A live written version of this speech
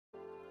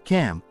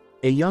Cam,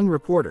 a young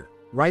reporter,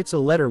 writes a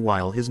letter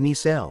while his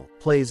niece Elle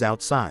plays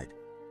outside.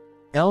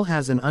 Elle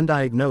has an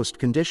undiagnosed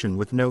condition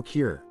with no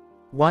cure.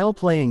 While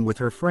playing with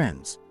her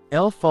friends,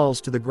 Elle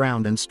falls to the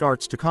ground and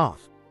starts to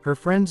cough. Her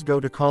friends go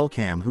to call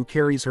Cam, who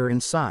carries her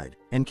inside,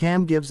 and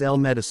Cam gives Elle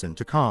medicine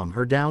to calm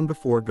her down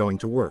before going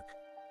to work.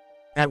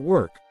 At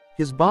work,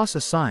 his boss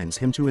assigns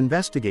him to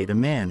investigate a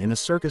man in a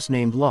circus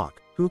named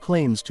Locke, who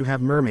claims to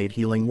have mermaid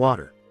healing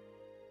water.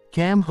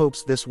 Cam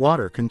hopes this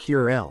water can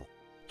cure Elle.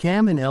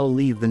 Cam and Elle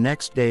leave the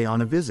next day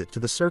on a visit to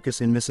the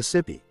circus in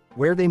Mississippi,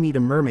 where they meet a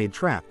mermaid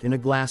trapped in a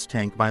glass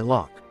tank by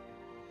Locke.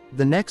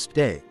 The next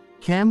day,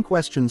 Cam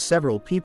questions several people